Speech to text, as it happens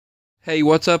Hey,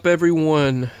 what's up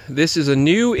everyone? This is a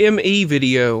new ME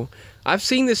video. I've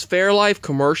seen this Fairlife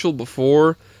commercial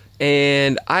before,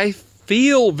 and I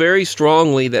feel very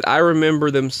strongly that I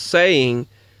remember them saying,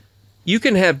 you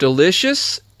can have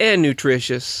delicious and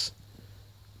nutritious.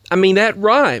 I mean, that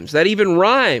rhymes. That even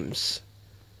rhymes.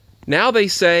 Now they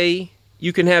say,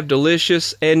 you can have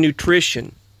delicious and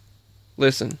nutrition.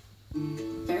 Listen.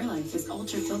 Fairlife is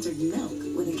ultra-filtered milk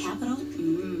with a capital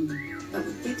but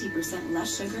with 50%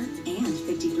 less sugar and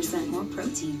 50% more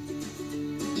protein.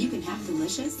 You can have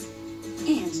delicious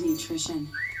and nutrition.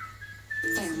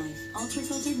 Fairlife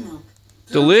ultra-filtered milk.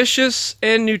 Delicious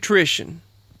and nutrition.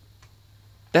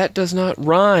 That does not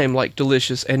rhyme like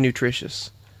delicious and nutritious.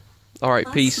 All right,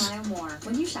 peace.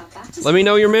 Let me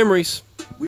know your memories.